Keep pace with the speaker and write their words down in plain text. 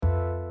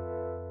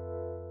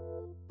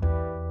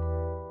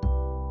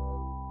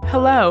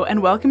Hello,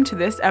 and welcome to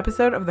this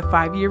episode of the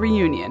 5-Year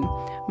Reunion.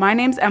 My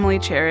name's Emily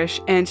Cherish,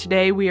 and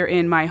today we are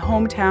in my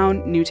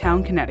hometown,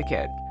 Newtown,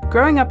 Connecticut.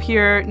 Growing up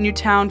here,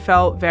 Newtown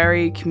felt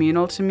very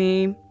communal to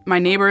me. My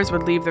neighbors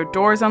would leave their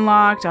doors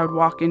unlocked, I would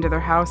walk into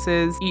their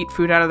houses, eat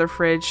food out of their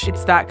fridge.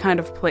 It's that kind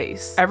of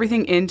place.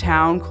 Everything in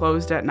town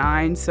closed at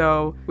 9,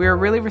 so we were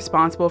really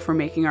responsible for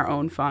making our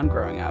own fun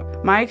growing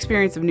up. My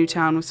experience of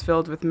Newtown was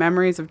filled with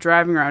memories of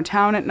driving around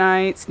town at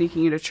night,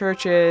 sneaking into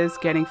churches,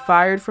 getting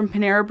fired from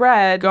Panera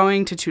Bread,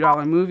 going to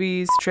 $2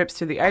 movies, trips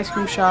to the ice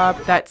cream shop,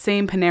 that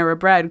same Panera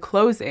Bread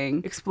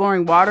closing,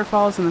 exploring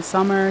waterfalls in the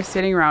summer,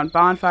 sitting around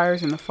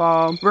bonfires in the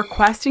fall,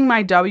 requesting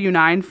my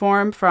W-9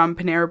 form from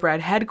Panera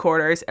Bread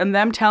headquarters, and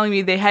them telling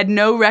me they had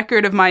no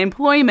record of my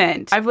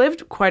employment. I've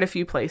lived quite a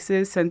few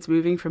places since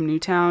moving from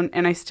Newtown,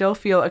 and I still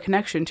feel a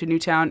connection to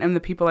Newtown and the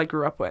people I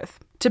grew up with.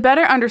 To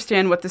better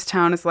understand what this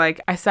town is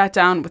like, I sat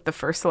down with the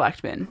first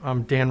selectman.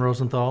 I'm Dan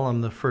Rosenthal.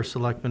 I'm the first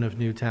selectman of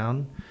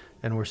Newtown,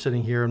 and we're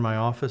sitting here in my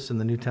office in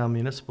the Newtown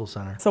Municipal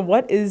Center. So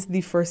what is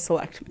the first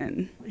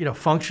selectman?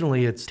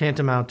 Functionally, it's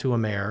tantamount to a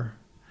mayor,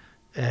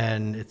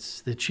 and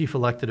it's the chief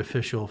elected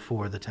official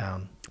for the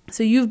town.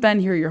 So you've been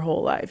here your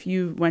whole life.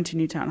 You went to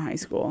Newtown High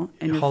School.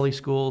 And Holly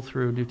School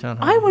through Newtown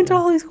High. I went to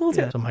Holly School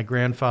too. Yeah. So my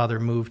grandfather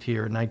moved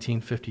here in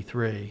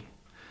 1953,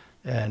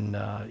 and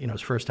his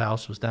first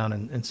house was down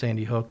in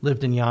Sandy Hook.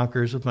 Lived in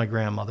Yonkers with my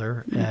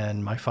grandmother,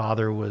 and my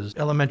father was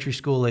elementary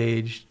school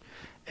aged,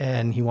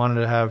 and he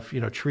wanted to have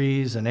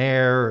trees and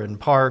air and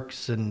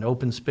parks and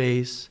open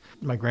space.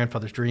 My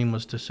grandfather's dream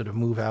was to sort of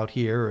move out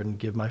here and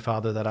give my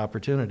father that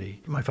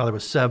opportunity. My father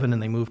was 7,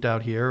 and they moved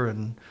out here,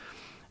 and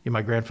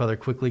my grandfather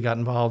quickly got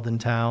involved in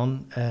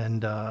town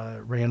and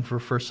ran for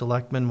first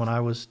selectman when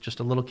I was just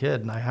a little kid,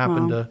 and I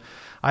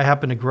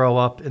happened to grow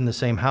up in the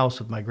same house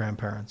with my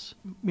grandparents.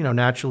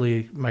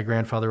 Naturally, my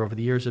grandfather over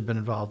the years had been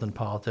involved in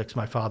politics.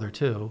 My father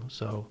too.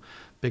 So,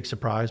 big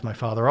surprise. My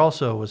father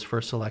also was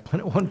first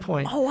selectman at one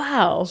point. Oh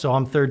wow! So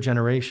I'm third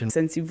generation.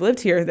 Since you've lived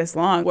here this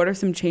long, what are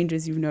some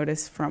changes you've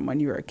noticed from when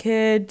you were a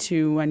kid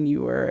to when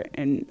you were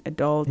an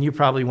adult? You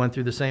probably went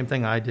through the same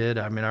thing I did.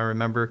 I mean, I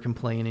remember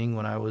complaining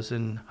when I was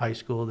in high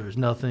school. There's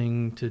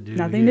nothing to do.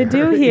 Nothing to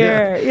do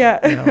here.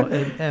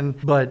 Yeah.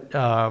 But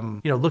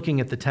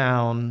looking at the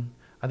town,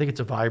 I think it's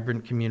a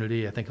vibrant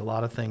community. I think a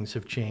lot of things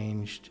have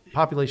changed. The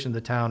population of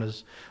the town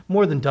has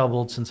more than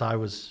doubled since I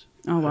was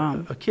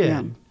a kid.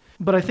 Yeah.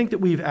 But I think that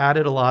we've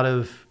added a lot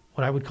of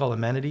what I would call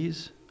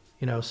amenities.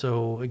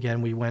 So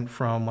again, we went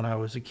from when I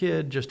was a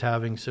kid just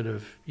having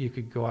you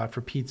could go out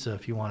for pizza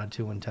if you wanted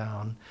to in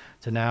town,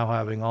 to now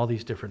having all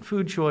these different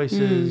food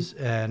choices.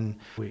 And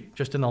we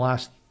just in the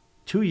last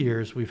 2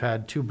 years, we've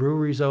had 2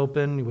 breweries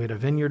open. We had a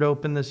vineyard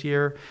open this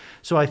year.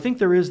 So I think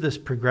there is this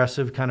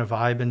progressive kind of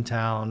vibe in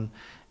town.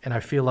 And I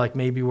feel like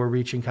maybe we're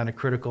reaching kind of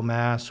critical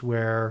mass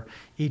where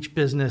each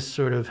business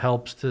sort of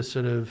helps to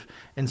sort of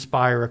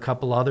inspire a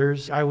couple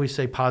others. I always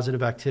say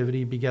positive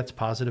activity begets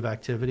positive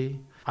activity.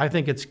 I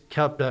think it's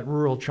kept that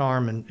rural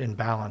charm in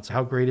balance.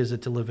 How great is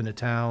it to live in a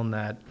town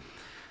that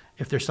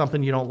if there's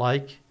something you don't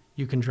like,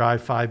 you can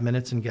drive 5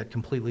 minutes and get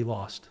completely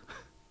lost.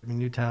 I mean,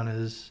 Newtown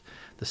is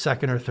the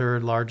second or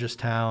third largest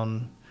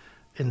town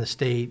in the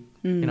state.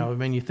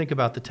 When you think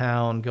about the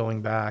town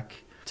going back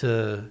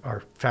to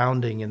our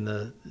founding in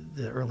the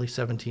early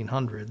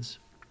 1700s.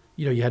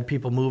 You had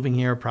people moving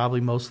here probably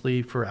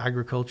mostly for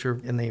agriculture,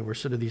 and they were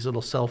sort of these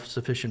little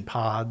self-sufficient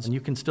pods. And you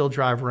can still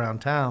drive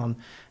around town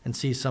and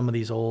see some of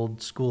these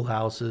old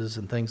schoolhouses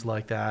and things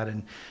like that.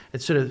 And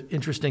it's sort of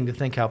interesting to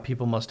think how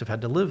people must have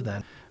had to live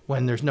then.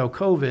 When there's no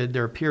COVID,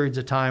 there are periods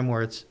of time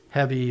where it's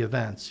heavy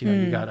events.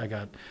 I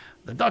got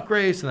the duck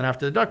race, and then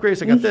after the duck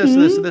race, I got this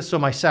and this and this. So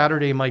my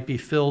Saturday might be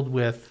filled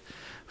with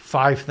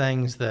 5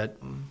 things that...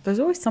 There's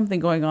always something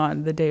going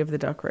on the day of the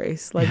duck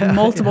race,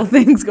 multiple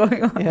things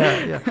going on.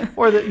 Yeah.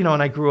 Or,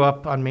 and I grew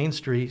up on Main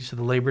Street, so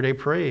the Labor Day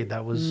Parade,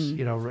 that was,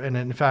 and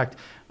in fact,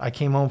 I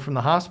came home from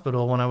the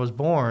hospital when I was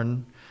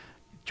born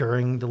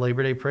during the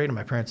Labor Day Parade, and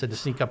my parents had to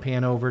sneak up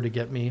Hanover to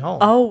get me home.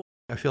 Oh.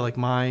 I feel like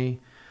my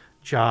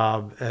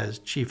job as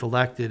chief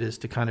elected is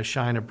to kind of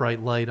shine a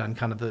bright light on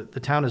kind of the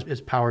town is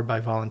powered by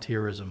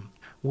volunteerism.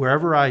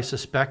 Wherever I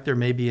suspect there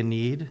may be a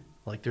need,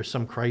 like there's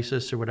some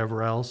crisis or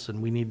whatever else,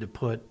 and we need to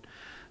put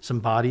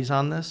some bodies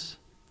on this,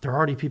 there are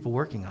already people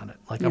working on it.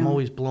 I'm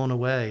always blown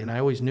away. And I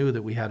always knew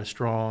that we had a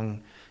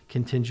strong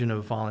contingent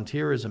of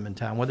volunteerism in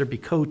town, whether it be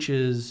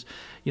coaches,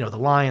 the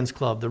Lions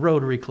Club, the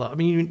Rotary Club. I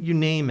mean, you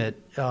name it.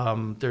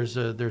 There's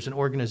an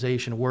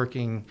organization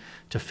working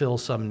to fill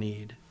some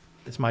need.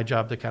 It's my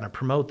job to kind of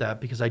promote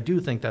that, because I do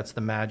think that's the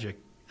magic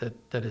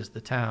that is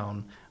the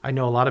town. I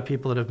know a lot of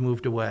people that have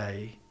moved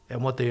away,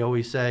 and what they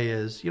always say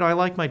is, I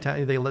like my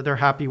town. They're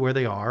happy where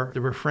they are.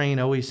 The refrain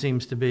always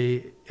seems to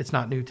be, it's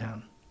not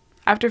Newtown.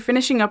 After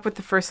finishing up with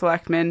the first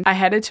selectman, I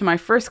headed to my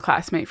first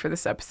classmate for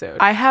this episode.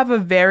 I have a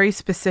very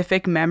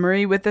specific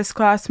memory with this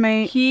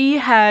classmate. He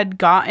had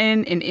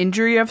gotten an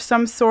injury of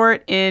some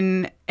sort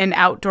in an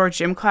outdoor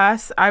gym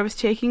class I was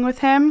taking with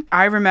him.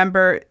 I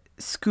remember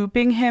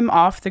scooping him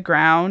off the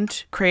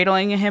ground,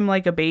 cradling him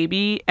like a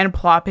baby, and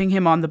plopping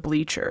him on the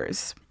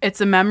bleachers.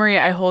 It's a memory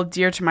I hold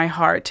dear to my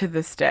heart to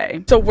this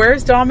day. So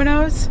where's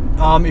Domino's?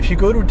 If you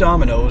go to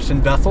Domino's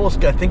in Bethel,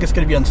 I think it's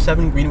going to be on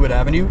 7 Greenwood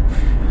Avenue.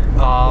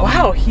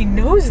 Wow, he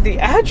knows the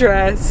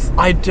address.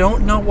 I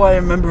don't know why I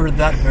remember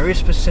that very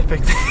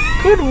specific thing.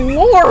 Good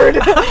Lord.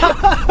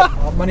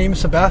 My name is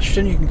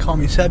Sebastian. You can call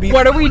me Sebi.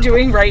 What are we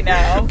doing right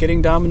now?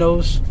 Getting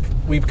Domino's.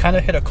 We've kind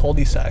of hit a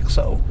cul-de-sac,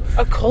 so...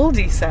 A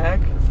cul-de-sac?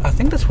 I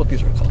think that's what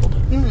these are called.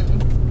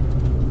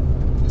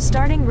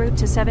 Starting route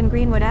to 7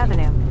 Greenwood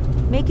Avenue.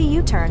 Make a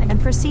U-turn and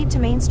proceed to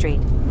Main Street.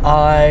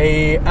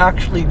 I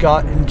actually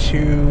got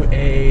into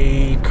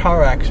a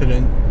car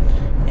accident,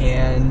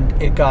 and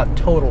it got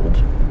totaled.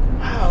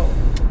 Wow.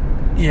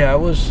 Yeah, it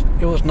was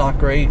not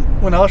great.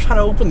 When I was trying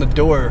to open the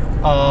door,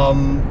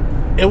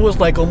 it was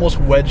like almost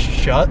wedged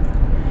shut.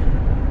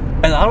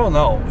 And I don't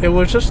know, that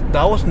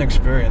was an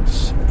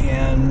experience,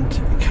 and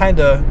kind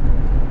of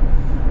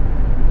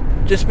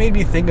just made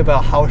me think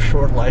about how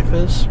short life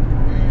is,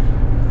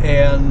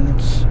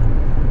 and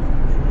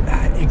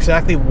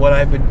exactly what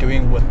I've been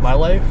doing with my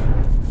life.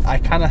 I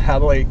kind of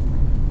had like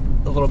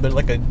a little bit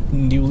like a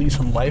new lease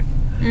on life,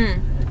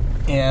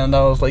 and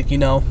I was like,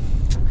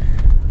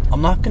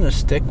 I'm not going to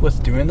stick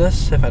with doing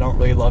this if I don't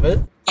really love it.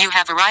 You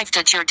have arrived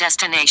at your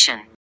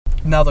destination.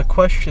 Now the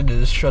question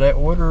is, should I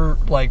order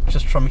like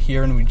just from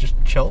here and we just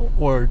chill,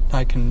 or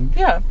I can...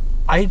 Yeah.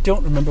 I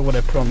don't remember what I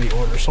put on the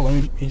order, so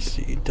let me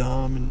see.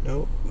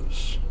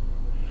 Domino's.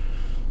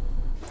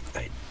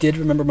 I did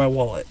remember my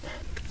wallet.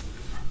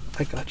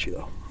 I got you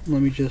though.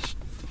 Let me just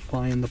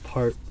find the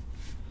part.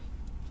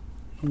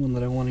 The one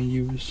that I want to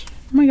use.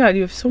 Oh my god,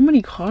 you have so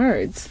many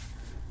cards.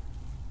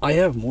 I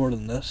have more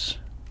than this.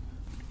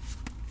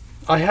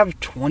 I have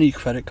 20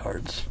 credit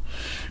cards.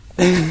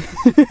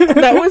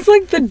 That was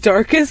like the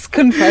darkest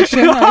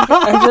confession I've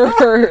ever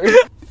heard.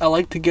 I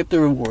like to get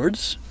the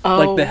rewards.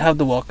 Like they have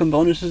the welcome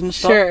bonuses and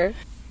stuff. Sure.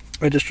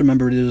 I just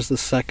remembered it is the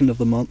 2nd of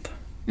the month.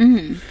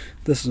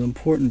 This is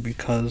important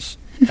because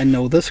I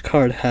know this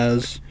card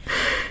has...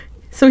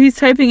 So he's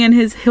typing in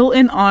his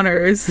Hilton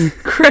Honors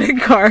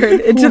credit card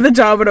into the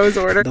Domino's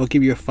order. They'll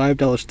give you a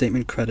 $5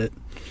 statement credit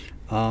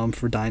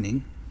for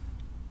dining.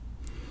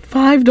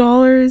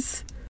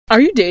 $5? Are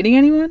you dating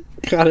anyone?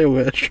 God, I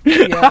wish.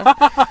 Yeah.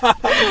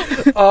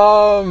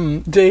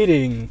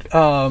 Dating.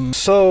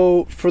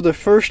 So for the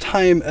first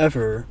time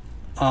ever,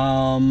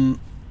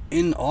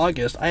 in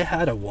August, I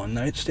had a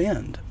one-night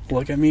stand.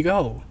 Look at me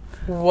go.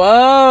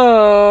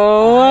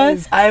 Whoa.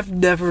 I've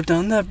never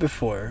done that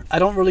before. I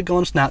don't really go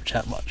on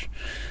Snapchat much,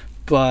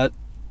 but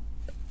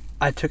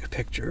I took a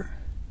picture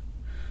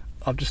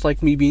of just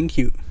like me being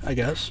cute, I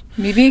guess.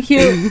 Me being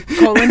cute,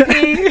 colon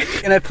P.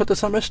 And I put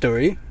this on my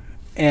story,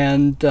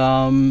 and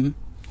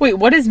wait,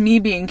 what does me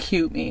being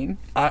cute mean?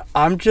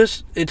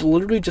 It's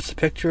literally just a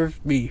picture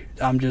of me.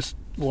 I'm just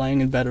laying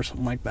in bed or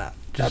something like that.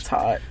 That's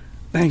hot.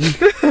 Thank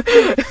you.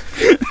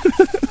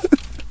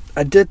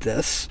 I did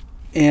this,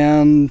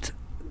 and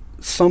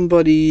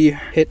somebody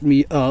hit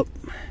me up,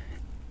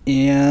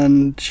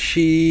 and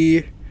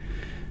she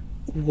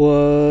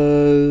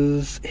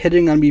was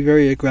hitting on me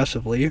very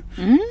aggressively.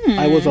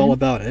 I was all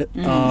about it.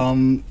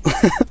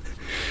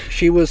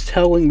 She was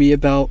telling me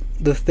about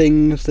the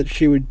things that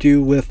she would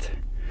do with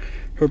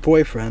her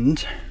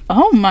boyfriend.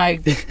 Oh my...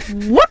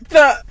 What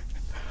the...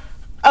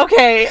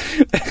 Okay.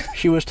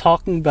 She was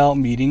talking about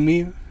meeting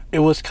me. It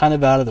was kind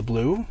of out of the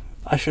blue.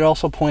 I should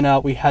also point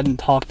out we hadn't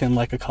talked in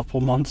like a couple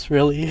months,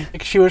 really.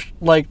 Like, she was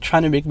like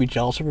trying to make me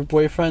jealous of her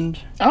boyfriend.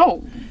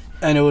 Oh.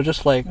 And it was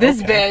just like,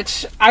 this okay.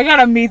 bitch. I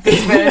gotta meet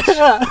this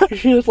bitch.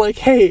 She was like,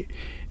 hey,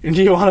 do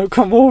you want to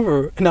come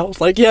over? And I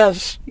was like,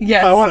 yes.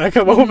 I want to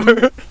come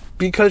over.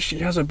 Because she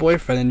has a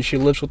boyfriend and she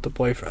lives with the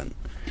boyfriend.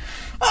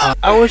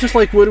 I was just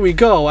like, where do we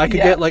go? I could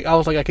get like, I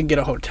was like, I can get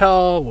a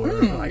hotel or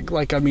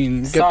like I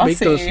mean, make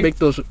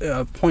those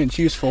points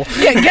useful.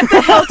 Yeah, get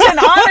the Hilton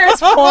Honors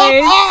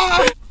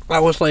points. I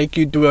was like,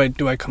 do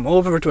I come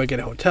over? Do I get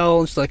a hotel?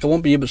 And she's like, I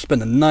won't be able to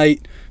spend the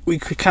night. We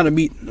could kind of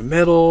meet in the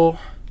middle,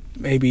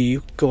 maybe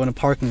go in a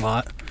parking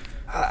lot.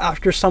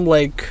 After some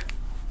like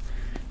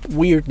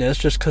weirdness,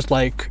 just because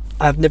like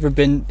I've never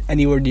been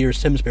anywhere near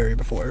Simsbury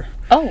before.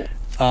 Oh.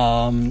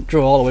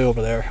 Drove all the way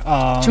over there.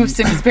 To a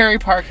Simsbury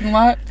parking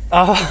lot?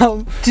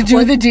 To do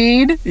like, the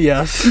deed?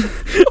 Yes.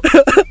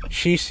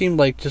 She seemed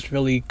like just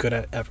really good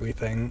at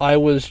everything. I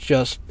was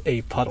just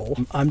a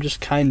puddle. I'm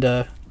just kind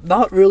of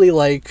not really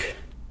like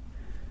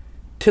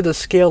to the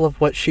scale of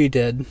what she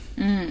did.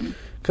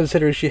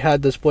 Considering she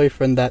had this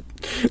boyfriend that...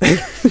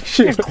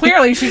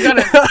 Clearly she's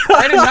gonna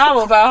write a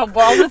novel about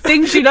all the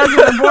things she does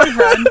with her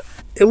boyfriend.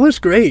 It was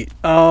great.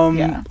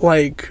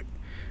 Like...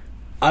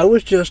 I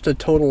was just a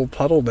total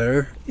puddle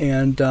there,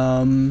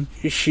 and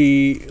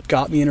she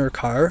got me in her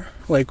car,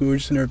 like we were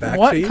just in her backseat.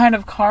 What kind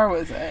of car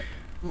was it?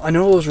 I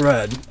know it was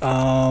red.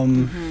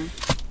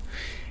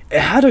 It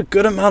had a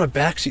good amount of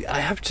backseat. I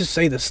have to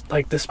say this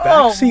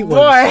backseat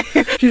was...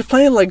 She was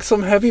playing like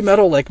some heavy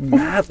metal, like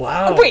mad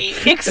loud. Wait,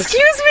 excuse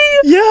me?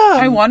 Yeah.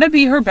 I want to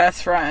be her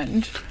best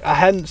friend. I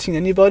hadn't seen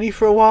anybody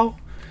for a while,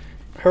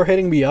 her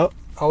hitting me up,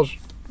 I was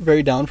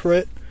very down for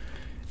it.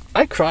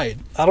 I cried.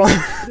 I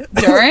don't...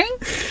 During?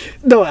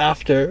 No,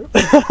 after.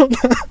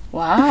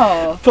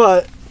 Wow.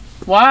 But...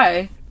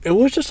 Why? It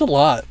was just a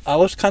lot. I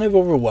was kind of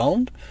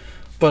overwhelmed,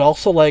 but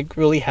also, like,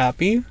 really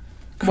happy.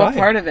 Cried. What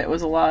part of it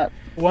was a lot?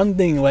 One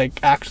thing, like,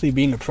 actually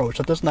being approached.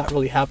 That does not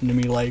really happen to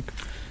me, like,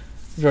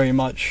 very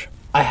much.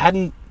 I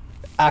hadn't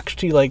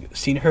actually, like,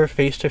 seen her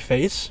face to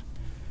face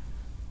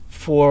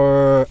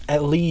for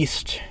at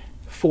least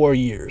 4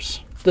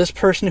 years. This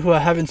person who I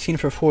haven't seen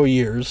for 4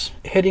 years,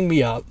 hitting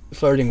me up,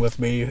 flirting with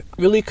me,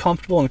 really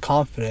comfortable and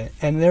confident,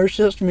 and there's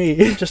just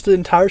me, just the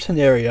entire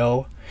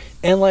scenario,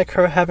 and like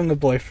her having a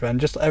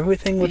boyfriend, just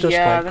everything was just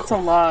yeah, like... that's a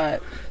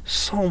lot.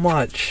 So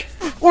much.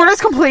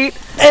 Order's complete.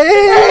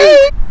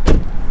 Hey!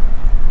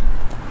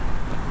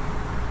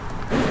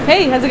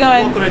 Hey, how's it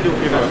going? What can I do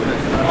for you, Master?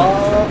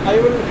 I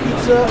ordered a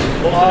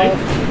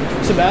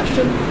pizza,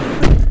 Sebastian.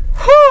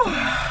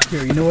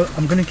 Here, you know what?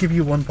 I'm gonna give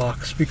you one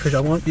box because I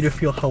want you to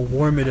feel how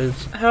warm it is.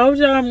 How's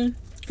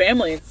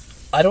family?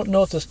 I don't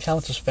know if this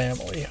counts as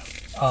family,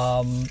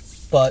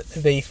 but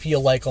they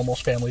feel like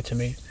almost family to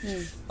me.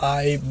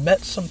 I met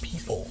some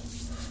people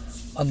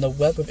on the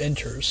web of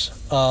Inters.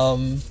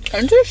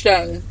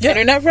 Interesting. Yeah.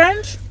 Internet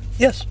friends?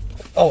 Yes.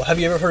 Oh, have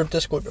you ever heard of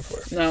Discord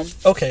before? No.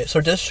 Okay,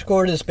 so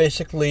Discord is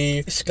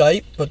basically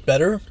Skype, but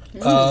better.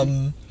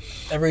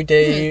 Every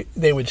day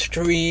they would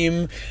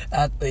stream.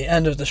 At the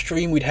end of the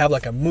stream, we'd have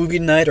like a movie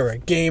night or a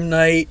game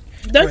night.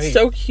 That's Great.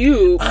 so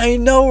cute. I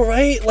know,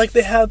 right? Like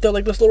they have their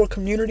like this little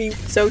community.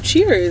 So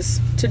cheers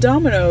to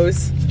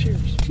Domino's. Cheers.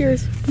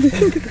 Cheers.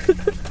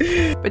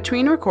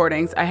 Between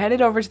recordings, I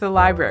headed over to the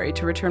library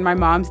to return my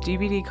mom's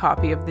DVD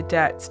copy of The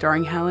Debt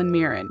starring Helen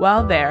Mirren.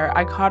 While there,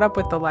 I caught up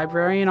with the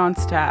librarian on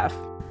staff.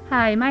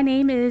 Hi, my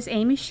name is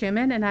Amy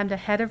Schumann, and I'm the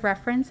head of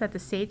reference at the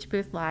Sage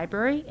Booth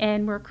Library,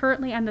 and we're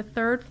currently on the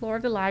 3rd floor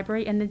of the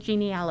library in the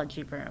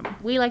genealogy room.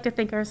 We like to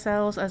think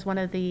ourselves as one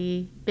of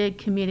the big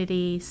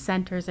community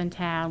centers in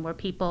town where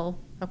people,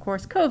 of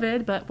course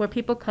COVID, but where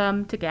people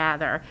come to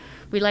gather.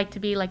 We like to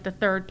be like the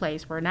third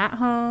place. We're not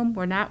home,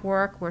 we're not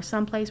work, we're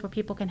someplace where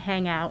people can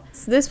hang out.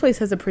 So this place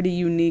has a pretty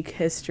unique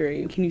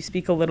history. Can you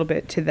speak a little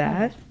bit to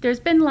that?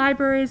 There's been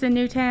libraries in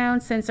Newtown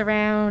since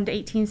around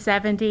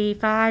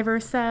 1875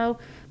 or so,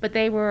 but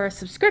they were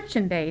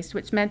subscription-based,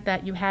 which meant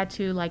that you had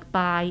to like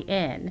buy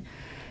in.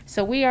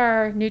 So we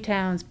are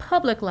Newtown's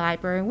public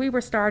library, and we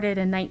were started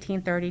in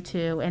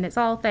 1932, and it's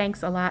all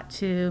thanks a lot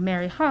to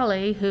Mary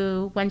Hawley,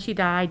 who, when she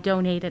died,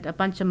 donated a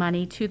bunch of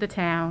money to the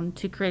town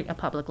to create a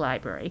public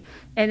library.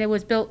 And it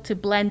was built to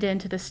blend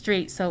into the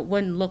street so it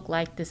wouldn't look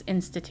like this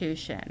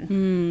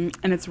institution.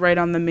 And it's right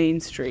on the main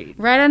street.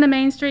 Right on the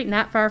main street,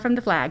 not far from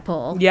the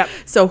flagpole. Yep.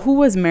 So who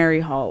was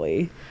Mary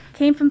Hawley?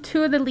 Came from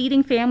two of the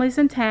leading families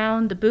in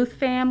town, the Booth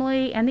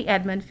family and the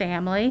Edmund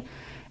family.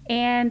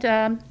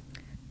 And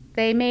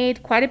they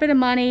made quite a bit of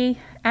money,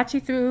 actually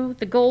through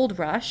the gold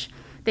rush.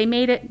 They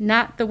made it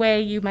not the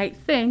way you might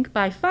think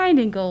by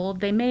finding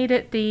gold. They made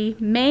it the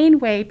main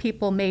way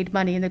people made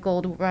money in the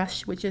gold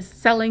rush, which is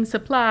selling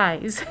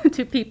supplies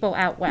to people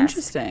out west.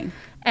 Interesting.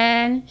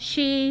 And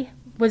she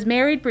was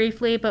married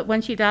briefly, but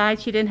when she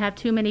died, she didn't have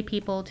too many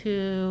people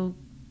to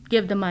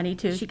give the money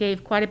to. She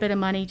gave quite a bit of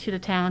money to the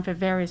town for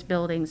various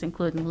buildings,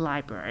 including the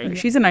library.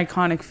 She's an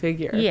iconic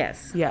figure.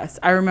 Yes. Yes.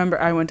 I remember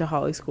I went to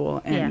Hawley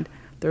School, and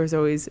there was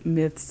always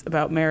myths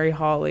about Mary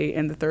Hawley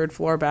in the 3rd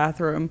floor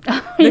bathroom.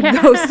 The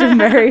ghost of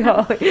Mary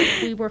Hawley.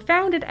 We were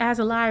founded as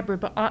a library,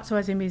 but also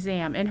as a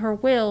museum. In her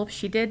will,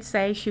 she did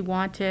say she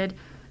wanted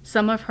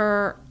some of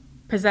her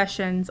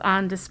possessions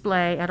on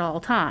display at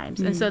all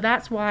times. And so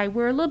that's why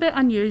we're a little bit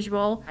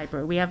unusual.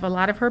 We have a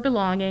lot of her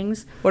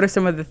belongings. What are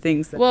some of the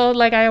things that... Well,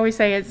 like I always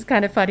say, it's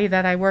kind of funny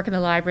that I work in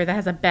a library that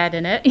has a bed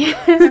in it.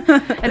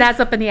 And that's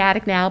up in the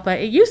attic now, but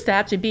it used to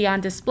actually be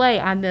on display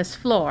on this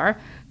floor.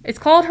 It's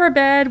called her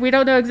bed. We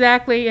don't know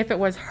exactly if it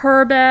was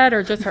her bed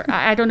or just her.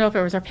 I don't know if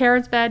it was her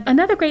parents' bed.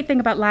 Another great thing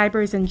about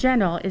libraries in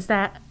general is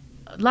that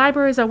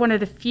libraries are one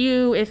of the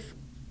few, if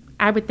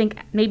I would think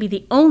maybe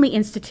the only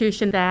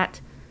institution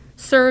that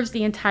serves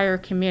the entire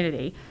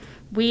community.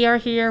 We are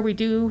here, we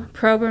do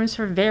programs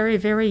for very,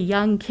 very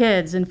young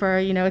kids and for,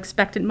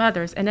 expectant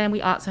mothers. And then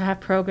we also have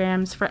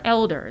programs for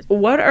elders.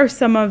 What are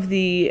some of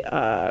the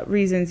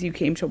reasons you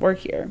came to work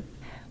here?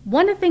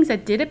 One of the things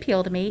that did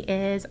appeal to me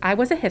is I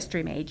was a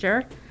history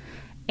major,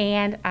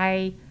 and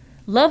I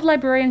love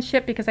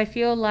librarianship because I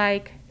feel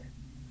like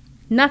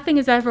nothing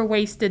is ever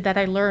wasted that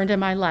I learned in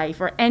my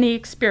life or any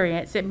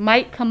experience. It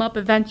might come up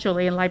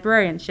eventually in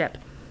librarianship.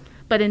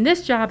 But in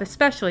this job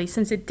especially,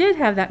 since it did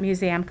have that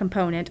museum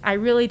component, I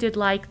really did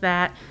like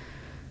that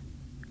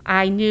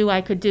I knew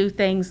I could do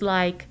things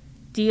like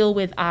deal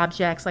with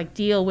objects, like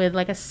deal with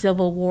like a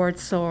Civil War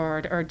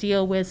sword or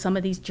deal with some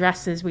of these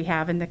dresses we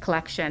have in the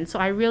collection. So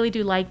I really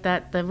do like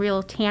that, the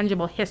real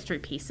tangible history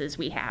pieces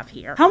we have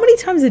here. How many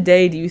times a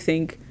day do you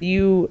think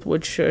you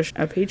would shush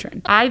a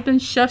patron? I've been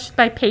shushed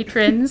by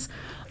patrons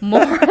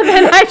more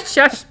than I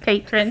shushed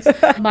patrons.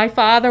 My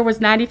father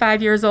was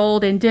 95 years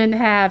old and didn't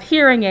have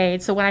hearing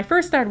aids. So when I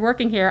first started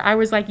working here, I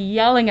was like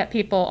yelling at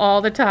people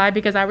all the time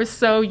because I was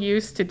so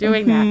used to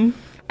doing that.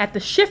 At the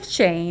shift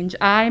change,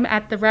 I'm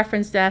at the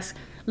reference desk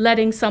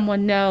letting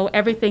someone know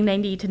everything they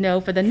need to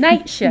know for the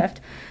night shift.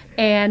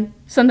 And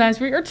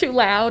sometimes we are too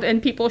loud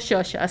and people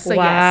shush us. So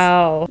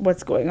wow. Yes.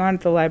 What's going on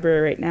at the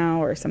library right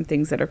now, or some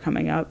things that are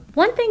coming up?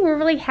 One thing we're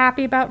really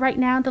happy about right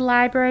now at the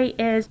library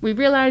is we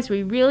realized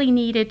we really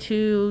needed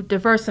to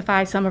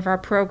diversify some of our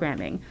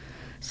programming.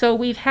 So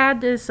we've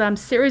had this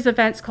series of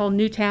events called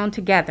Newtown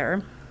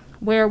Together,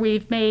 where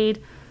we've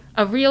made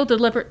a real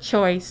deliberate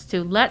choice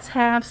to let's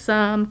have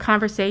some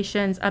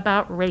conversations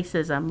about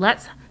racism.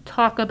 Let's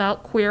talk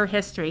about queer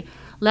history.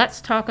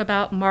 Let's talk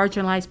about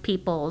marginalized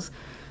peoples.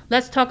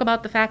 Let's talk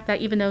about the fact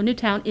that even though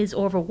Newtown is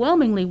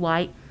overwhelmingly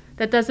white,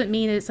 that doesn't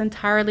mean it's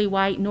entirely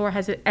white, nor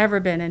has it ever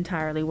been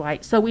entirely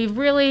white. So we've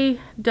really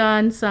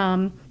done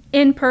some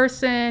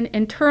in-person,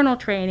 internal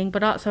training,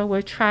 but also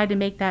we've tried to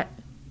make that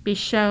be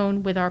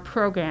shown with our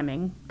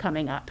programming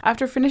coming up.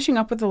 After finishing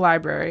up with the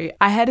library,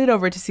 I headed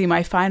over to see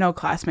my final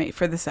classmate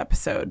for this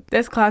episode.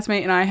 This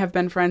classmate and I have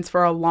been friends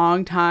for a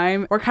long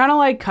time. We're kind of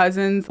like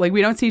cousins. Like,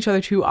 we don't see each other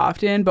too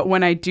often, but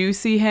when I do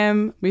see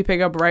him, we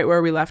pick up right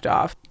where we left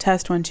off.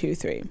 Test 1, 2,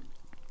 3.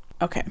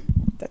 Okay,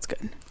 that's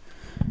good.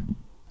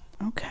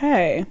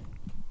 Okay.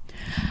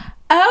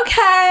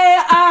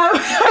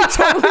 I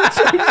totally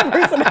changed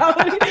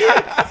personality.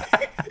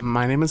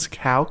 My name is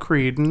Cal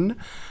Creedon.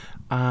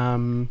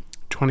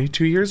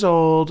 22 years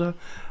old,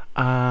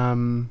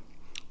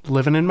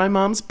 living in my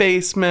mom's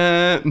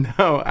basement.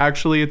 No,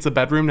 actually, it's a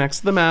bedroom next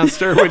to the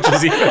master, which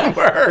is even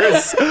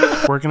worse.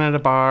 Working at a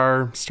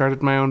bar,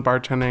 started my own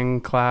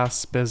bartending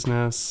class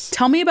business.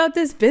 Tell me about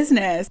this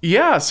business.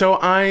 Yeah, so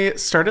I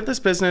started this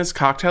business,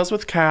 Cocktails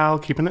with Cal,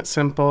 keeping it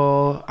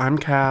simple. I'm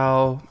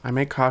Cal. I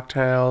make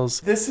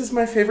cocktails. This is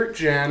my favorite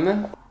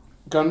gin.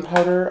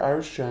 Gunpowder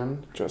Irish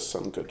gin. Just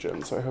some good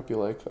gin, so I hope you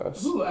like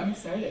this. Ooh, I'm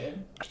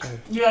excited.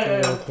 Get a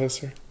little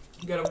closer.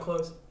 Get up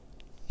close.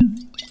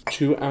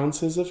 2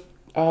 ounces of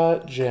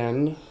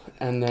gin,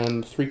 and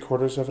then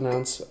 3/4 of an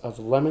ounce of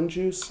lemon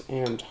juice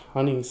and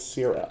honey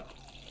syrup.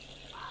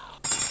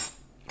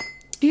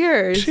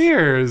 Cheers.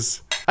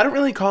 Cheers. I don't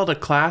really call it a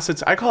class.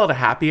 I call it a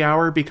happy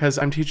hour because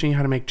I'm teaching you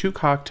how to make 2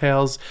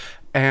 cocktails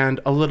and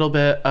a little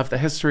bit of the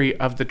history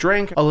of the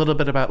drink, a little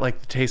bit about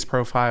like the taste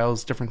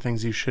profiles, different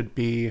things you should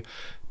be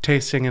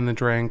tasting in the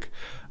drink.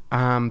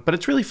 But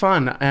it's really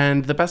fun.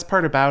 And the best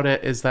part about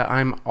it is that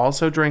I'm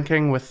also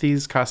drinking with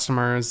these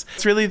customers.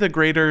 It's really the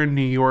greater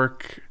New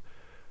York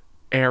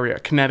area,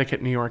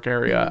 Connecticut, New York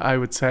area, I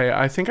would say.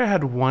 I think I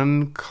had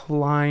one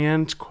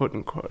client, quote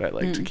unquote, I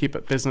like to keep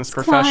it business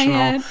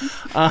professional,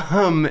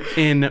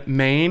 in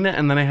Maine,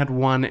 and then I had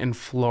one in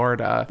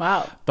Florida.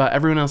 Wow. But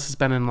everyone else has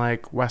been in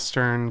like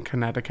Western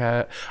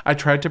Connecticut. I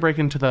tried to break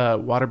into the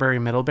Waterbury,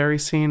 Middlebury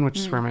scene, which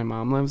is where my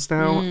mom lives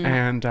now,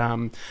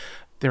 and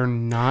they're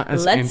not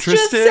as interested.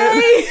 Just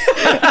say.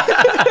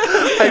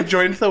 I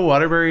joined the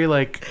Waterbury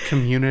like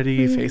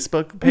community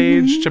Facebook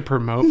page to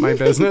promote my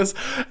business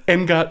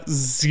and got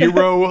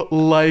 0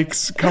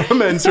 likes,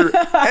 comments, or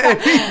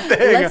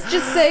anything. Let's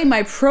just say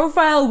my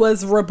profile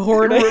was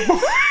reported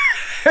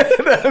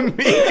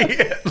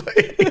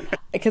immediately.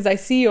 Because I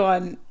see you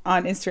on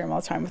Instagram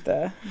all the time with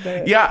the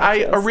yeah,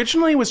 cocktails. I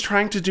originally was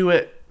trying to do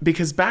it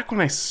because back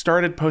when I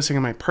started posting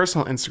on my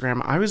personal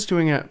Instagram, I was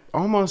doing it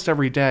almost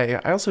every day.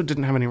 I also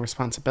didn't have any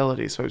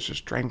responsibility, so I was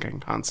just drinking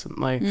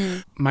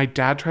constantly. My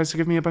dad tries to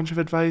give me a bunch of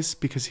advice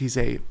because he's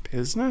a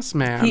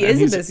businessman. He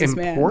is a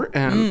businessman.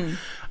 Important.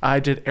 I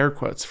did air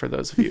quotes for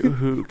those of you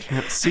who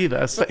can't see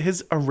this. But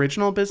his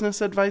original business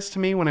advice to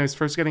me when I was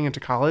first getting into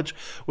college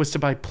was to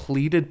buy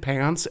pleated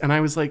pants. And I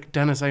was like,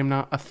 Dennis, I am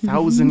not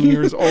 1,000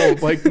 years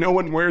old. Like, no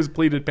one wears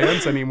pleated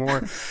pants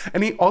anymore.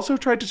 And he also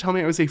tried to tell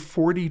me I was a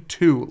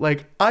 42.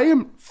 Like, I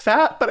am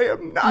fat, but I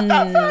am not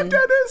that fat,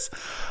 Dennis.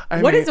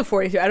 What is a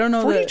 42? I don't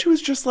know. 42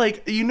 is just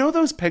like, you know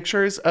those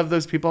pictures of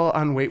those people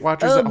on Weight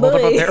Watchers that hold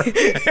up their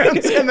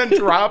hands and then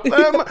drop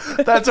them?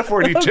 That's a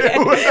 42.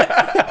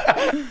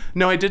 Okay.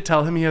 No, I did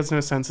tell him he has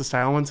no sense of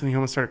style once, and he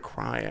almost started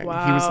crying.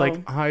 Wow. He was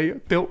like, I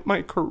built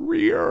my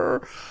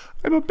career.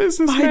 I'm a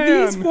businessman. By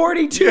these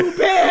 42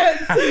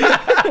 pants.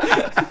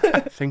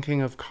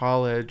 Thinking of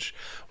college,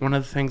 one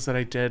of the things that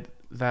I did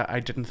that I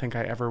didn't think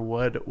I ever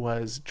would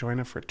was join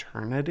a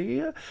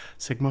fraternity,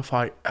 Sigma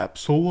Phi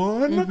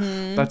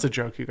Epsilon. That's a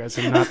joke, you guys.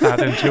 I'm not that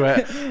into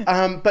it.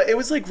 But it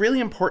was like really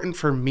important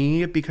for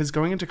me because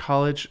going into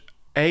college,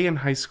 in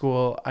high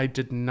school, I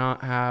did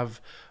not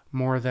have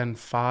more than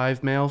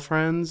 5 male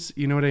friends.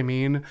 You know what I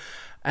mean?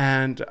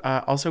 And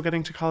also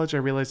getting to college, I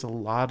realized a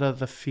lot of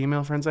the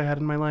female friends I had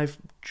in my life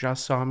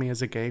just saw me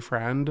as a gay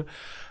friend.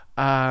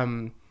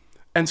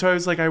 And so I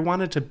was like, I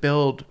wanted to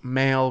build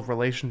male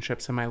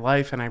relationships in my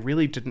life, and I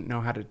really didn't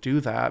know how to do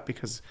that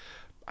because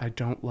I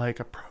don't like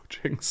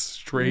approaching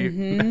straight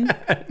men.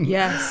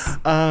 Yes.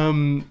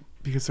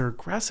 Because they're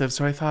aggressive.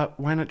 So I thought,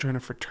 why not join a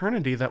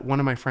fraternity that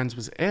one of my friends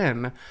was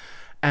in?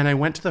 And I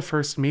went to the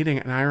first meeting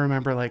and I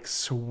remember like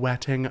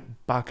sweating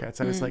buckets.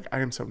 I was like,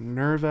 I am so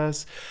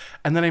nervous.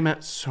 And then I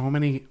met so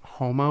many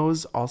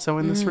homos also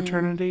in this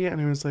fraternity. And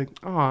I was like,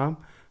 oh,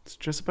 it's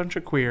just a bunch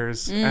of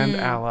queers and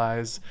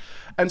allies.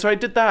 And so I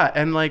did that.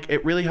 And like,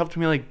 it really helped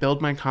me like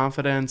build my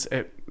confidence.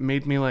 It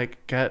made me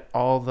like get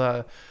all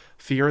the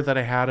fear that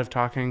I had of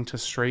talking to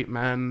straight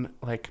men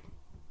like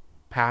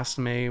past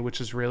me, which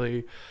is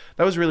really,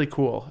 that was really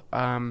cool.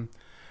 And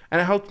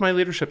it helped my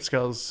leadership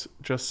skills,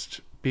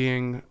 just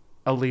being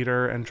a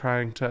leader and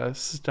trying to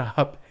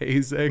stop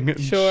hazing and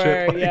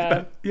shit like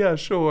that. Yeah,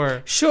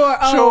 sure. Sure.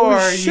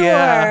 Oh, sure.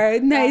 Yeah.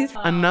 Nice.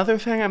 Another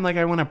thing, I'm like,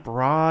 I went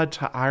abroad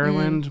to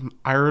Ireland.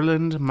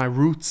 Ireland, my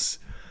roots.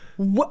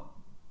 What?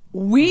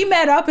 We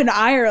met up in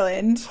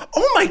Ireland.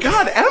 Oh my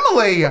God,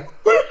 Emily!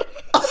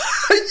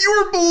 You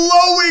are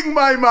blowing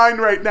my mind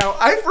right now.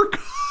 I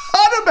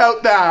forgot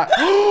about that.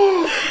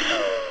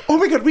 Oh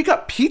my God, we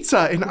got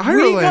pizza in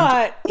Ireland. We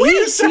got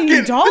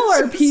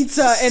 $18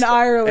 pizza in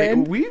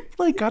Ireland. We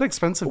like got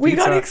expensive pizza. We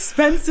got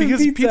expensive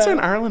because pizza. Pizza in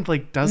Ireland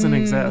like doesn't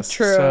exist.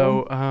 True.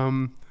 So,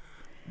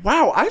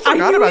 wow, I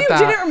forgot about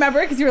that. You didn't remember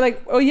it because you were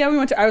like, oh yeah, we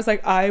went to. I was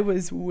like, I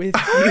was with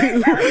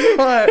you.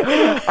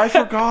 I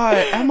forgot,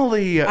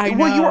 Emily. I know.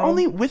 Well, you were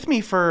only with me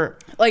for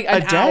like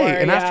a day, hour,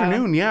 an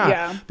afternoon.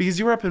 Yeah. Because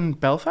you were up in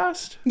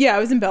Belfast. Yeah, I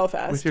was in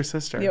Belfast with your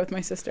sister. Yeah, with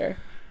my sister.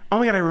 Oh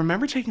my God, I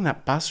remember taking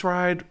that bus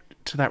ride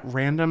to that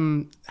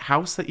random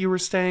house that you were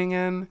staying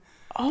in.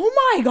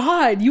 Oh my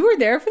God, you were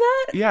there for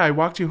that? Yeah, I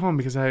walked you home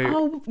because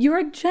Oh, you're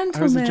a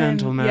gentleman. I was a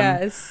gentleman.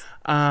 Yes.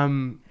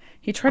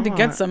 He tried to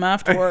get some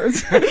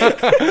afterwards.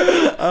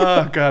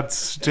 Oh God,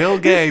 still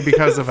gay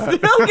because of it.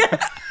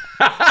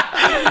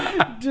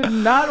 Did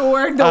not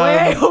work the way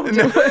I hoped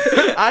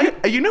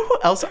it would. You know who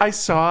else I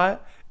saw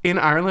in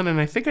Ireland, and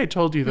I think I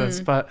told you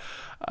this, but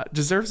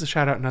deserves a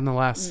shout out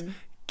nonetheless.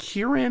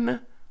 Kieran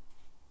Lynch.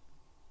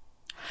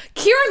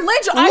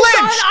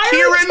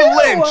 Kieran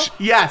Lynch.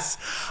 Yes.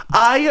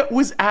 I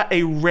was at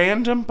a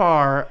random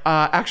bar.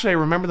 Actually, I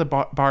remember the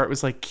bar. It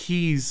was like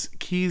Keys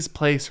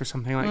Place or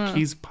something, like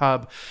Keys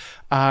Pub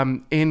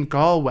in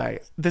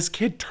Galway. This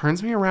kid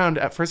turns me around.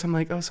 At first, I'm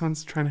like, oh,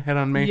 someone's trying to hit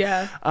on me.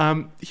 Yeah.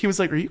 He was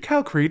like, are you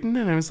Cal Creedon?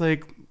 And I was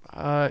like,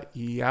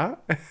 yeah.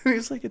 And he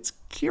was like, it's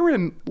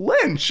Kieran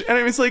Lynch. And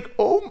I was like,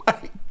 oh my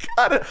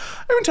God.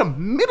 I went to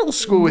middle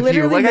school with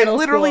you. Like, I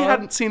literally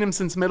hadn't seen him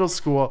since middle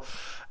school.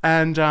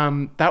 And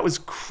that was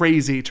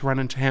crazy to run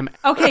into him.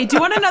 Okay, do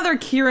you want another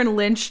Kieran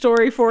Lynch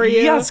story for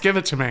you? Yes, give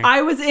it to me.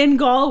 I was in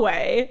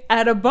Galway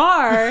at a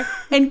bar,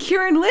 and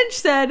Kieran Lynch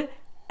said,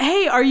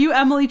 hey, are you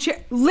Emily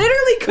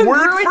literally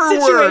congruent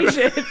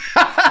situation.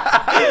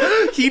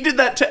 He did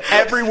that to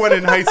everyone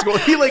in high school.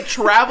 He like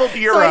traveled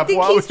Europe. So I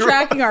think he's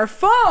tracking our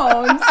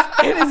phones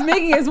and is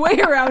making his way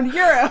around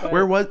Europe.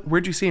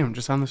 Where'd you see him?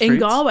 Just on the streets? In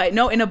Galway.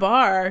 No, in a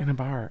bar. In a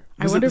bar.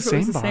 I wonder if it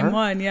was the same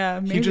one. Yeah,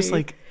 maybe. He just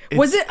like...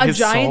 Was it a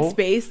giant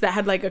space that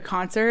had like a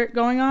concert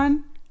going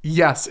on?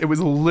 Yes, it was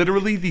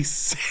literally the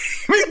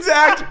same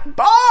exact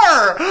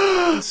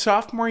bar.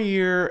 Sophomore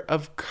year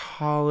of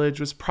college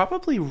was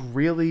probably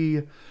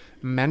really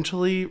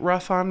mentally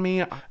rough on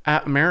me.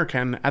 At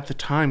American, at the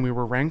time, we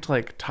were ranked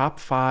like top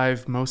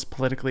 5 most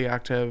politically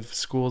active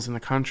schools in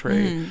the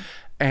country.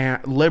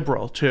 And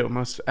liberal too,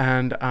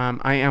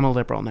 I am a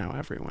liberal now.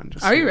 Everyone,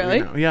 just are you really?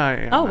 You know. Yeah, I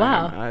am. Oh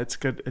wow, it's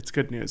good. It's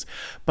good news.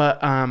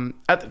 But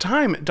at the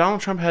time,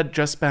 Donald Trump had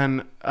just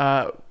been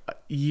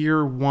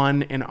year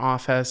 1 in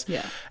office,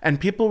 and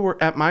people were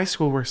at my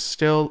school were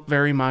still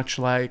very much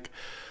like,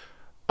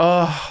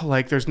 oh,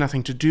 like there's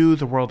nothing to do.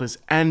 The world is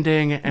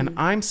ending, and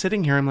I'm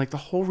sitting here. I'm like, the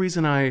whole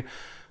reason I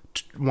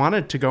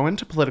wanted to go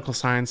into political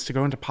science, to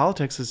go into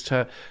politics, is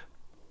to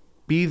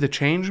be the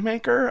change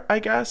maker, I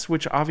guess,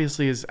 which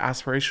obviously is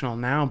aspirational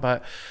now.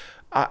 But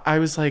I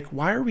was like,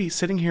 why are we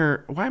sitting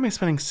here? Why am I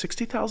spending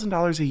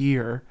 $60,000 a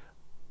year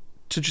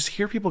to just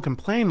hear people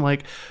complain?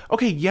 Like,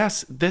 okay,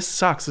 yes, this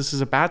sucks. This is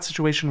a bad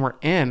situation we're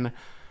in.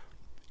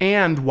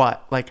 And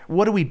what? Like,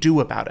 what do we do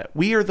about it?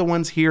 We are the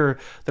ones here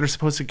that are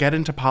supposed to get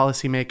into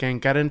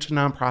policymaking, get into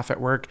nonprofit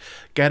work,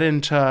 get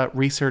into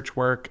research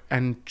work,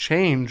 and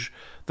change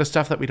the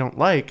stuff that we don't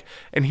like.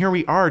 And here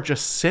we are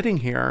just sitting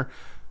here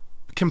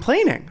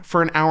complaining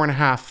for an hour and a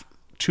half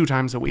 2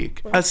 times a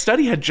week. A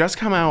study had just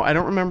come out, I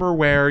don't remember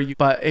where,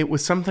 but it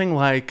was something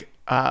like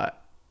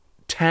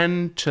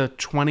 10 to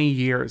 20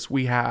 years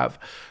we have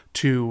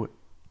to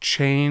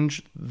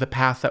change the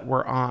path that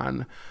we're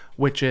on,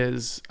 which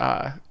is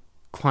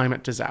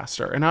climate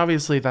disaster. And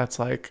obviously that's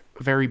like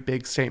a very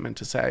big statement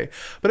to say,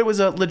 but it was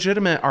a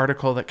legitimate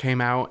article that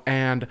came out,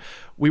 and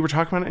we were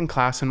talking about it in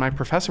class, and my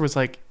professor was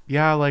like,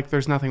 yeah, like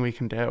there's nothing we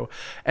can do.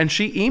 And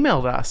she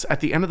emailed us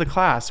at the end of the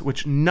class,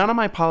 which none of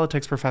my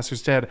politics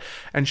professors did.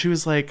 And she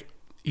was like,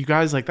 you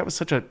guys, like that was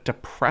such a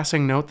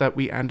depressing note that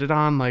we ended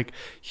on. Like,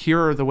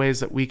 here are the ways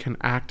that we can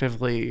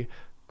actively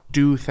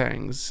do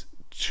things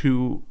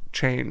to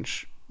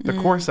change the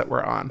course that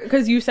we're on.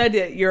 Because you said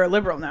that you're a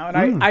liberal now,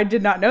 and I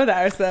did not know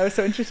that, so that was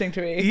so interesting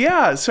to me.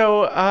 Yeah,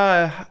 so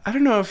I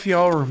don't know if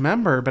y'all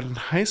remember, but in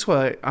high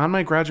school, on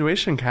my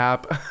graduation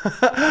cap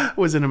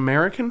was an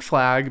American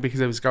flag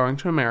because I was going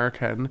to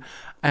American,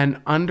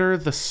 and under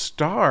the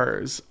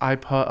stars, I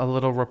put a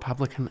little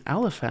Republican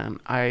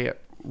elephant. I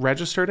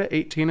registered at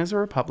 18 as a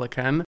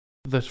Republican.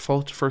 The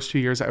full first 2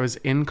 years, I was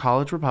in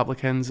College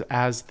Republicans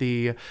as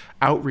the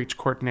outreach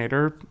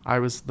coordinator. I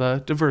was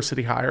the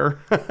diversity hire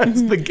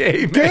as the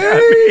gay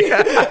man.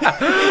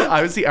 Yeah.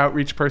 I was the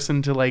outreach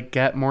person to like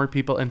get more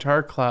people into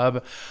our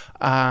club,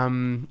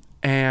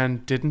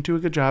 and didn't do a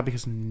good job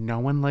because no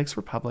one likes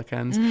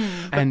Republicans.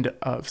 End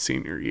of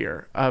senior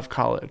year of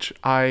college,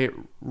 I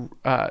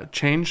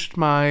changed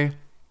my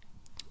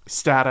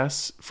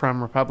status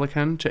from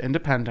Republican to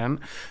independent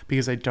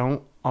because I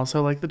don't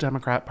also like the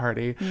Democrat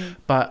Party,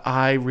 but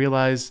I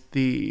realized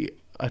the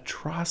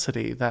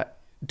atrocity that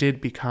did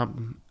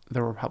become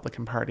the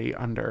Republican Party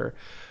under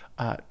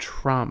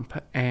Trump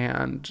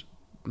and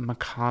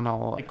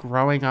McConnell. Like,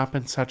 growing up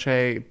in such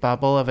a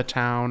bubble of a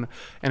town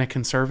in a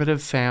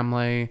conservative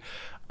family,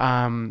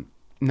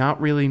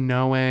 not really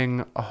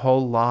knowing a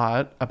whole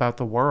lot about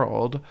the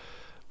world,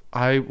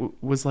 I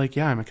was like,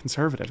 yeah, I'm a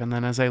conservative. And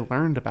then as I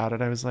learned about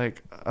it, I was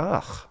like,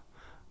 ugh,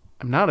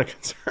 I'm not a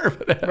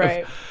conservative.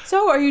 Right.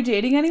 So are you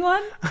dating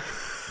anyone?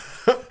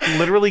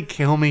 Literally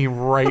kill me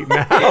right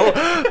now.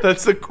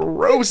 That's the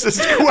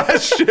grossest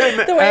question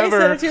The way ever. I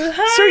said it too.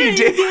 So you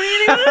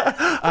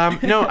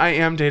dating? No, I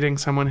am dating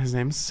someone. His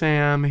name's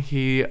Sam.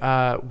 He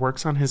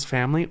works on his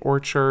family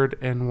orchard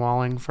in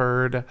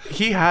Wallingford.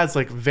 He has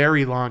like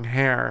very long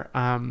hair.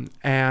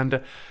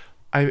 And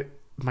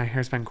my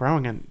hair's been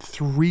growing, and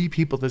 3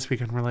 people this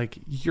weekend were like,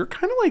 you're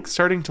kind of like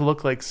starting to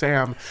look like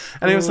Sam.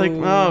 And I was like,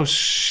 oh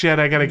shit,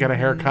 I gotta get a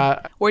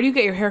haircut. Where do you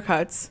get your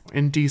haircuts?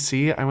 In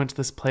DC, I went to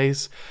this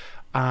place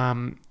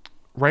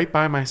right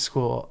by my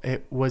school.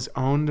 It was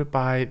owned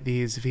by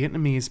these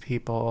Vietnamese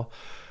people,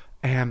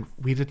 and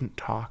we didn't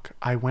talk.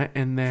 I went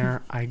in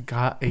there, I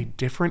got a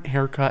different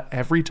haircut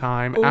every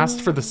time,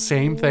 asked for the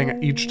same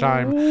thing each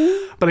time,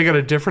 but I got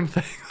a different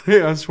thing I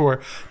asked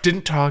for.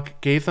 Didn't talk,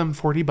 gave them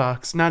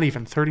 $40, not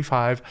even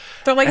 35.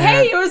 They're like,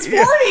 hey, it was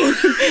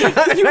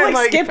 40. You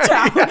like skipped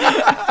out.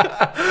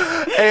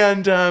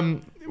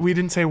 And we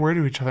didn't say a word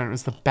to each other, and it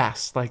was the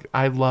best. Like,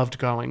 I loved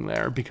going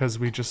there because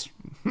we just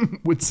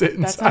would sit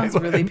in That silence.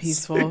 sounds really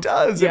peaceful. It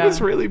does. Yeah. It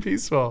was really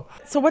peaceful.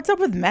 So what's up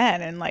with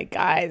men and like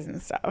guys and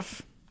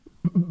stuff?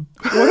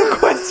 What a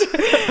question.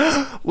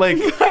 Like,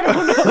 I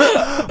don't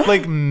know.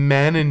 Like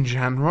men in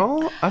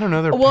general? I don't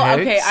know. They're Well,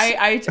 pigs.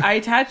 okay, I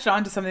attached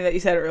on to something that you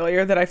said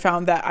earlier that I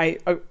found that I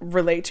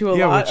relate to a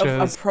lot which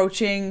of is?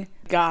 approaching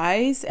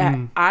guys.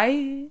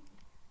 I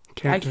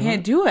Can't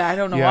can't do it. I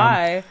don't know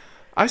why.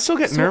 I still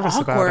get So nervous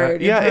about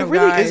awkward it. Yeah, in it front of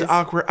really is guys.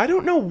 awkward. I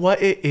don't know what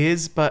it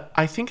is, but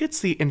I think it's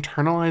the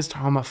internalized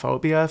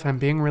homophobia, if I'm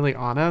being really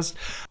honest.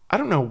 I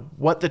don't know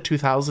what the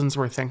 2000s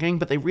were thinking,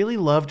 but they really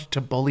loved to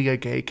bully a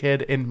gay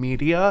kid in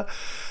media.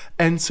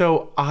 And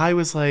so I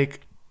was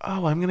like,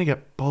 oh, I'm going to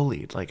get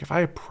bullied. Like, if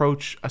I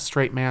approach a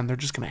straight man, they're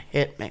just going to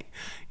hit me.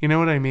 You know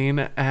what I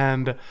mean?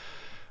 And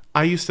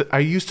I used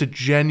to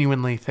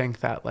genuinely think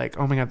that, like,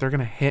 oh my God, they're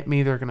going to hit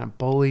me. They're going to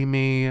bully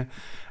me.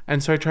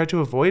 And so I tried to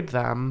avoid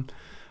them.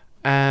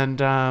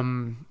 And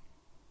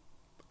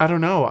I don't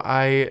know.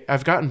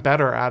 I've gotten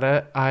better at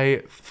it.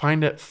 I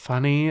find it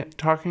funny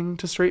talking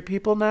to straight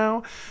people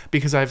now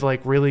because I've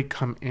like really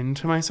come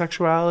into my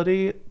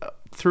sexuality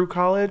through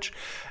college.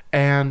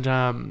 And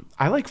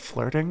I like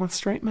flirting with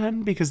straight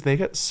men because they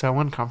get so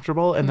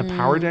uncomfortable and the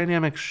power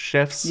dynamic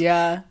shifts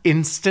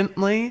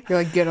instantly.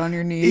 You're like, get on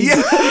your knees.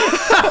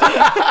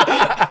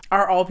 Yeah.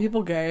 Are all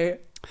people gay?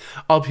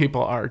 All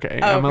people are gay,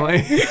 Oh, Emily.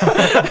 okay.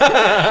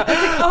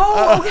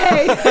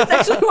 That's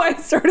actually why I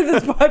started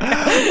this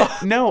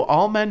podcast. No,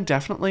 all men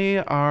definitely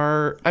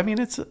are. I mean,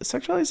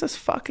 sexuality is this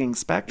fucking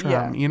spectrum.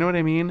 Yeah. You know what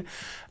I mean?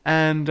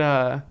 And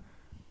I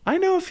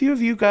know a few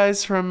of you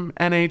guys from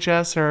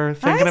NHS are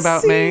thinking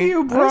about me.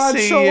 You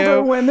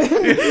broad-shouldered women.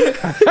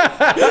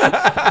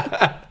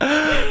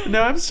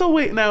 No, I'm still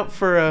waiting out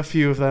for a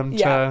few of them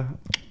to,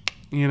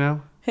 you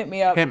know, hit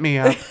me up. Hit me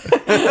up.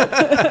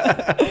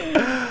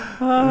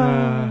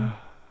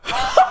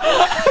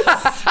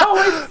 So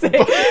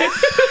insane.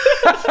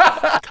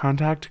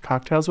 Contact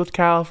Cocktails with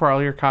Cal for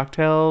all your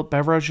cocktail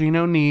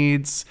beveragino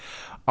needs.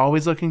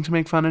 Always looking to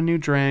make fun of new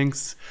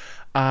drinks.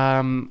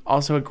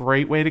 Also a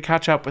great way to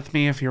catch up with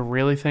me if you're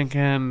really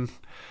thinking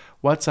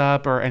what's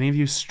up, or any of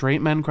you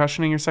straight men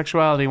questioning your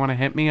sexuality want to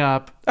hit me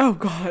up. Oh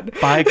God.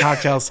 Buy a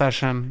cocktail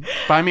session.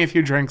 Buy me a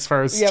few drinks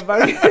first. Yeah,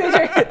 buy me a few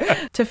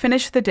drinks. To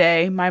finish the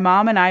day, my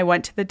mom and I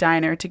went to the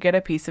diner to get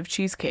a piece of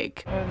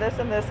cheesecake. This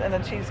and this, and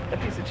then a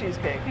piece of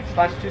cheesecake.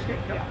 Slice of cheesecake?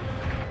 Yeah.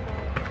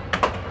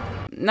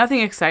 Nothing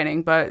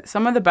exciting, but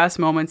some of the best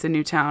moments in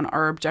Newtown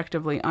are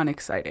objectively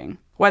unexciting.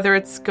 Whether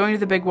it's going to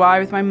the Big Y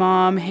with my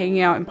mom,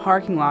 hanging out in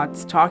parking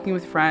lots, talking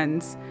with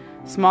friends,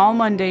 Small,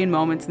 mundane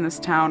moments in this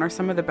town are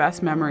some of the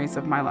best memories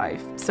of my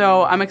life.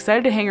 So I'm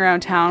excited to hang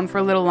around town for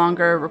a little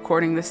longer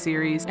recording this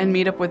series and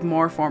meet up with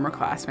more former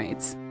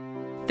classmates.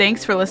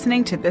 Thanks for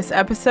listening to this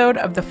episode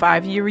of the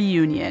 5-Year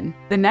Reunion.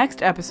 The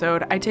next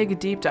episode, I take a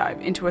deep dive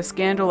into a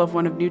scandal of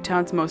one of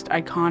Newtown's most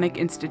iconic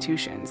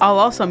institutions. I'll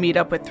also meet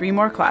up with 3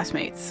 more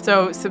classmates.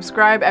 So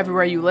subscribe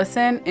everywhere you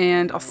listen,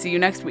 and I'll see you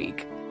next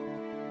week.